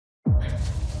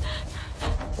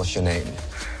What's your name?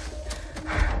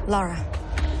 Laura.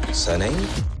 Surname?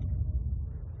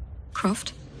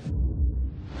 Croft.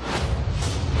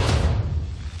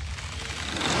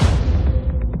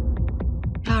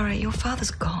 Laura, your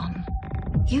father's gone.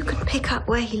 You can pick up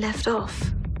where he left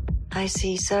off. I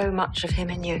see so much of him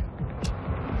in you.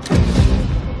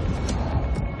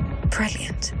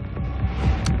 Brilliant.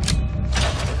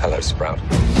 Hello, Sprout.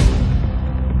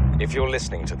 If you're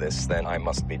listening to this, then I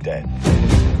must be dead.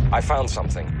 I found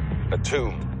something, a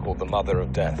tomb called the Mother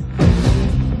of Death.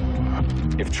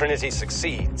 If Trinity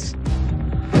succeeds,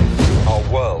 our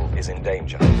world is in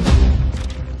danger.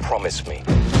 Promise me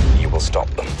you will stop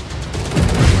them.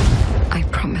 I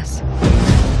promise.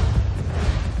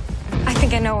 I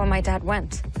think I know where my dad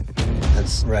went.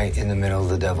 That's right in the middle of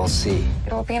the Devil's Sea.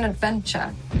 It will be an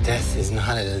adventure. Death is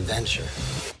not an adventure.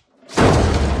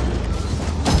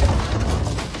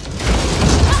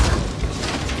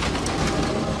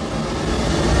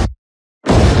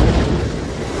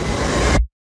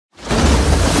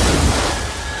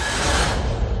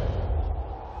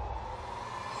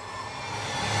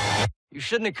 You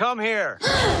shouldn't have come here.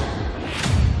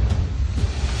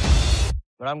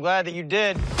 But I'm glad that you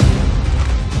did.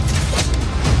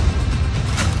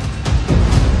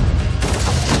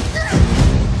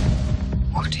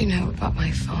 What do you know about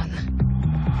my father?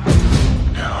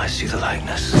 Now I see the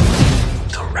likeness,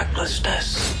 the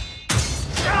recklessness.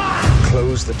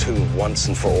 Close the tomb once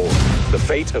and for all. The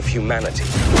fate of humanity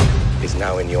is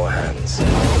now in your hands.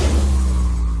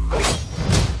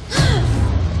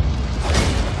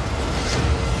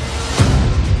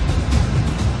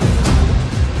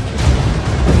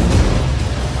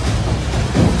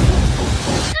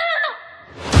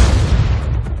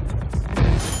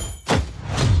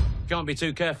 Can't be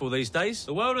too careful these days.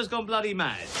 The world has gone bloody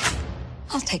mad.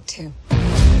 I'll take two.